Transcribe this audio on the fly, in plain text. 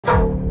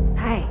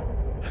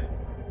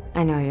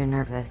I know you're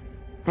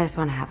nervous. I just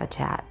want to have a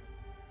chat.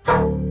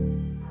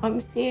 I'm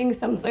seeing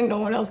something no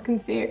one else can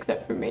see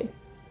except for me.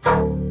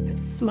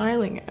 It's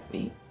smiling at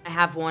me. I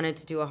have wanted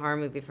to do a horror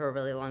movie for a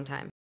really long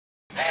time.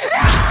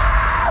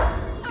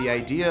 The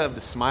idea of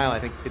the smile, I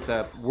think it's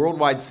a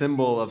worldwide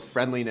symbol of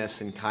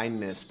friendliness and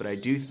kindness, but I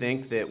do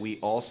think that we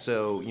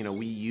also,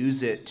 we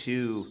use it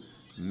to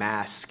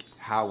mask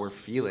how we're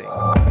feeling.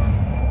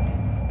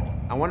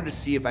 I wanted to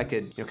see if I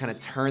could, kind of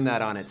turn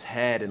that on its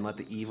head and let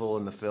the evil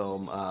in the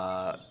film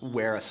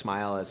wear a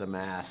smile as a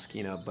mask,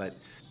 but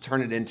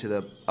turn it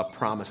into a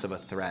promise of a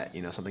threat,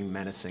 something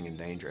menacing and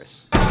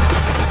dangerous.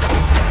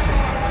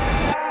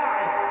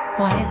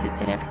 Why is it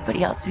that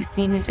everybody else who's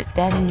seen it is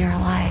dead and you're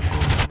alive?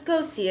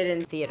 Go see it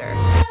in theater.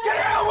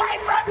 Get away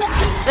from me!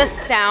 The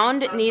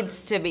sound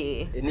needs to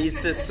be. It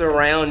needs to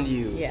surround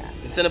you. Yeah.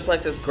 And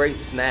Cineplex has great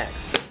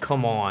snacks.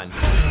 Come on.